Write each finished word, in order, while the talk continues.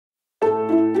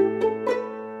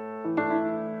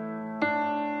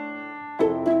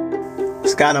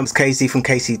What's going on? It's Casey from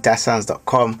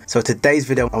casey-sounds.com. So today's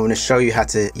video, I want to show you how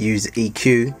to use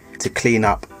EQ to clean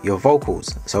up your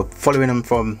vocals. So following them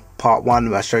from part one,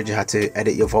 where I showed you how to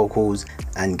edit your vocals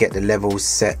and get the levels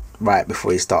set right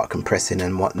before you start compressing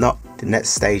and whatnot. The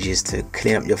next stage is to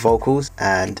clean up your vocals,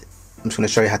 and I'm just going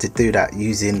to show you how to do that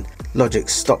using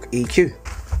Logic's stock EQ.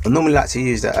 I normally like to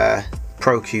use the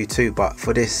Pro Q2, but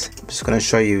for this I'm just going to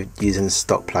show you using the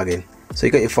stock plugin. So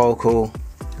you got your vocal,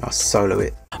 I'll solo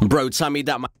it. Bro, tell me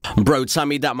that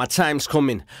my time's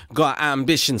coming. Got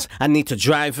ambitions, I need to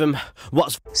drive them.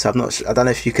 So I don't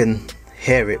know if you can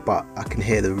hear it, but I can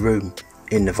hear the room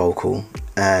in the vocal,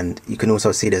 and you can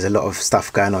also see there's a lot of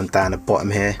stuff going on down the bottom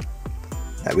here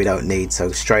that we don't need.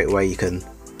 So straight away you can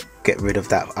get rid of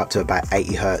that up to about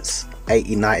 80 hertz,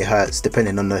 80, 90 hertz,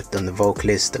 depending on the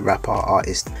vocalist, the rapper,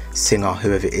 artist, singer,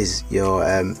 whoever it is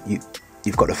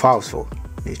you've got the files for,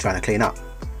 you're trying to clean up.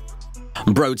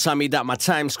 Bro, tell me that my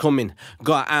time's coming.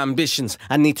 Got ambitions,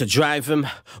 I need to drive them.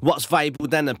 What's valuable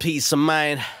than a peace of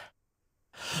mind?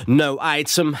 No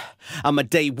item, I'm a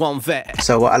day one vet.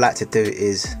 So what I like to do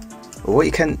is, what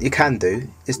you can do,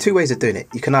 there's two ways of doing it.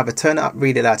 You can either turn it up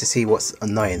really loud to see what's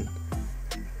annoying,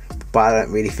 but I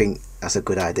don't really think that's a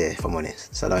good idea, if I'm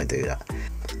honest, so don't do that.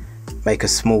 Make a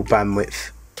small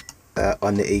bandwidth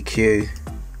on the EQ.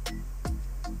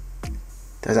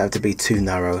 Doesn't have to be too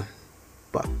narrow,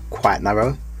 but quite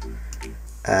narrow,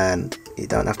 and you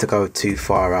don't have to go too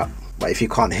far up. But if you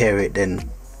can't hear it, then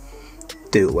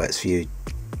do what works for you.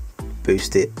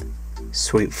 Boost it,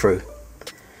 sweep through.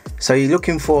 So you're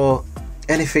looking for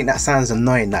anything that sounds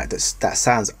annoying, like that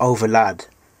sounds over loud.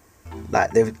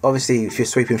 Like, obviously if you're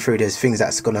sweeping through, there's things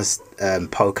that's gonna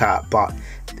poke out, but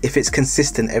if it's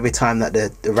consistent every time that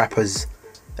the rappers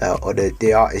or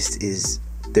the artist is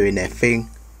doing their thing,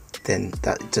 then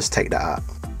just take that out.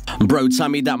 Bro, tell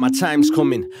me that my time's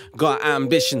coming. Got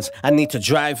ambitions, I need to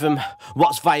drive them.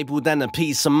 What's valuable than a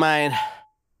peace of mind?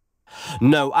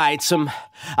 No item,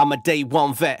 I'm a day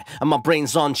one vet, and my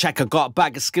brain's on check. I got a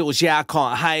bag of skills, yeah, I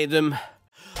can't hide them.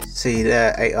 See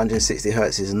there, 860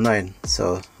 hertz is annoying,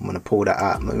 so I'm gonna pull that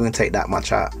out. I'm not gonna take that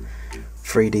much out.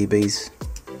 3 dBs.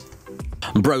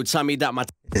 Bro, tell me that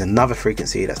there's another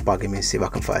frequency that's bugging me. See if I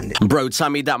can find it. Bro, tell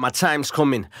me that my time's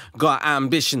coming. Got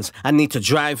ambitions, I need to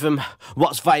drive them.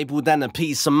 What's valuable than a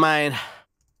peace of mind?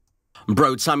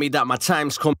 Bro, tell me that my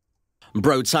time's coming.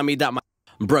 Bro, tell me that my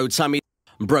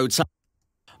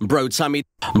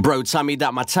tell me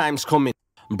that my time's coming.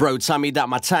 Bro, tell me that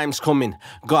my time's coming.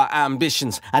 Got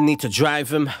ambitions, I need to drive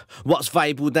them. What's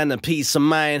valuable than a peace of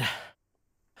mind?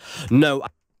 No.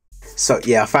 So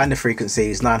yeah, I found the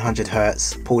frequencies, 900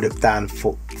 hertz, pulled it down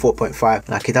 4.5.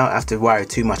 Like, you don't have to worry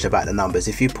too much about the numbers.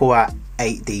 If you pull out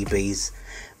 8 dBs,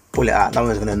 pull it out, no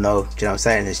one's gonna know. Do you know what I'm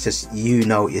saying? It's just, you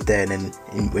know what you're doing,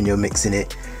 and when you're mixing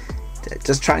it,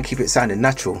 just try and keep it sounding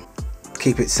natural.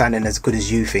 Keep it sounding as good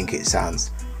as you think it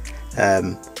sounds.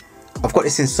 I've got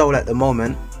this in solo at the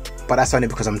moment, but that's only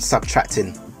because I'm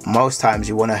subtracting. Most times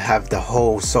you want to have the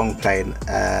whole song playing,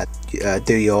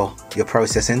 do your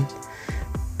processing.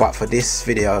 But for this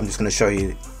video, I'm just going to show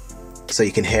you so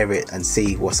you can hear it and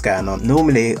see what's going on.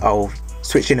 Normally I'll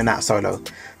switch in and out solo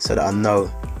so that I know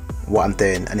what I'm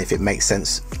doing and if it makes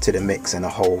sense to the mix and the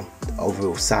whole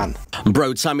overall sound.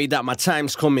 Bro, tell me that my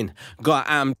time's coming.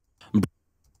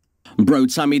 Bro,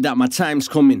 tell me that my time's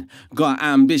coming. Got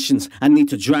ambitions, I need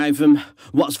to drive them.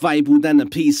 What's valuable than a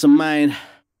peace of mind?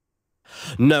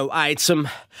 No item,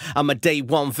 I'm a day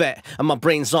one vet, and my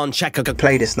brain's on check. I can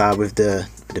play this now with the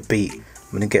beat.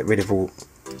 I'm gonna get rid of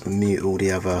mute all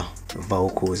the other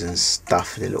vocals and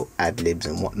stuff, the little ad-libs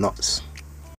and whatnots.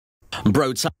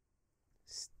 Bro, tell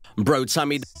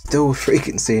me. Still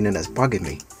frequency and that's bugging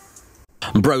me.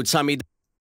 Bro, tell me.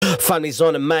 Family's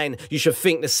on a mind, you should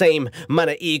think the same. Man,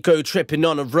 a ego tripping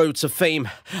on a road to fame.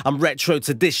 I'm retro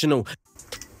traditional.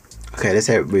 Okay, let's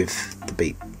hear it with the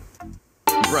beat.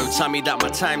 Bro, tell me that my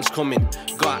time's coming.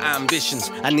 Got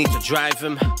ambitions, I need to drive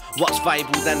them. What's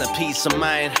valuable than a peace of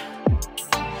mind?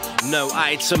 No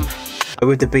item.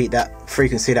 With the beat, that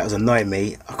frequency that was annoying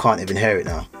me, I can't even hear it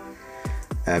now.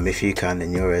 If you can,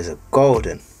 then your ears are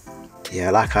golden. Yeah, I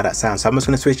like how that sounds. So I'm just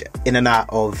going to switch in and out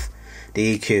of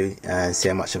the EQ and see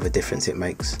how much of a difference it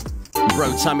makes.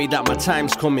 Bro, tell me that my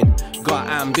time's coming. Got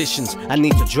ambitions, I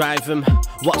need to drive them.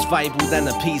 What's valuable than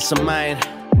a peace of mind?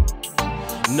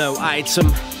 No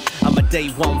item, I'm a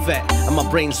day one vet, and my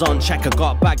brain's on check. I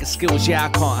got a bag of skills, yeah, I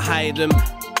can't hide them.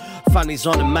 Family's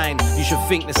on a mind, you should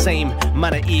think the same.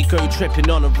 Man, a ego tripping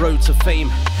on a road to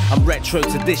fame. I'm retro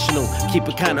traditional, keep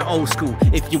it kinda old school.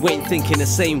 If you ain't thinking the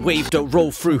same wave, don't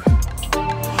roll through.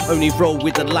 Only roll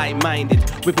with the light-minded.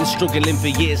 We've been struggling for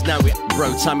years now.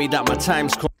 Bro, tell me that my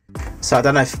time's come. So I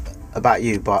don't know about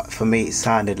you, but for me it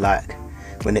sounded like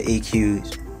when the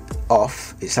EQ's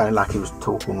off, it sounded like he was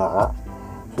talking like that,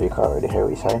 so you can't really hear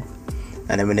what he's saying.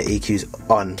 And then when the EQ's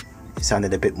on, it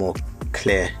sounded a bit more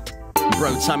clear.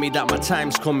 Bro, tell me that my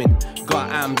time's coming.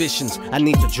 Got ambitions, I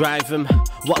need to drive them.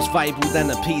 What's valuable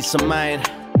than a peace of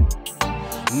mind?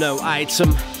 No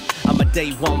item. I'm a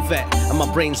day one vet, and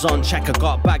my brain's on check. I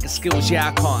got a bag of skills, yeah,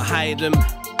 I can't hide them.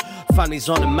 Family's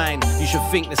on the mind, you should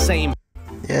think the same.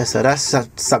 Yeah, so that's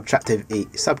subtractive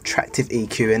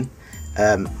EQing.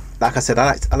 Like I said,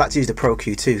 I like to use the Pro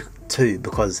Q too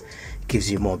because it gives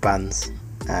you more bands,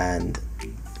 and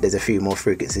there's a few more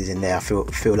frequencies in there I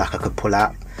feel like I could pull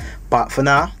out. But for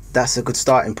now, that's a good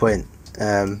starting point.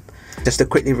 Just to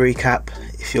quickly recap,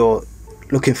 if you're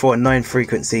looking for annoying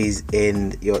frequencies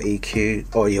in your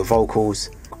EQ or your vocals,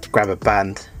 grab a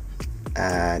band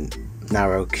and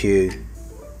narrow Q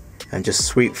and just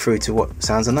sweep through to what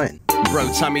sounds annoying.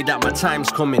 Bro, tell me that my time's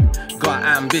coming. Got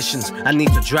ambitions, I need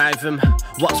to drive them.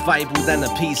 What's valuable than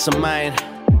a peace of mind?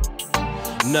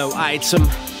 No item.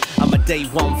 I'm a day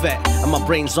one vet, and my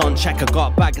brain's on check. I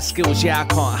got a bag of skills, yeah, I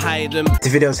can't hide them. If the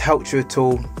video's helped you at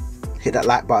all, hit that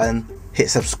like button, hit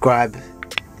subscribe,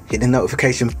 hit the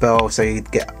notification bell so you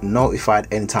get notified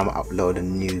anytime I upload a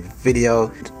new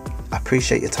video. I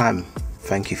appreciate your time.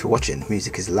 Thank you for watching.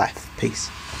 Music is life. Peace.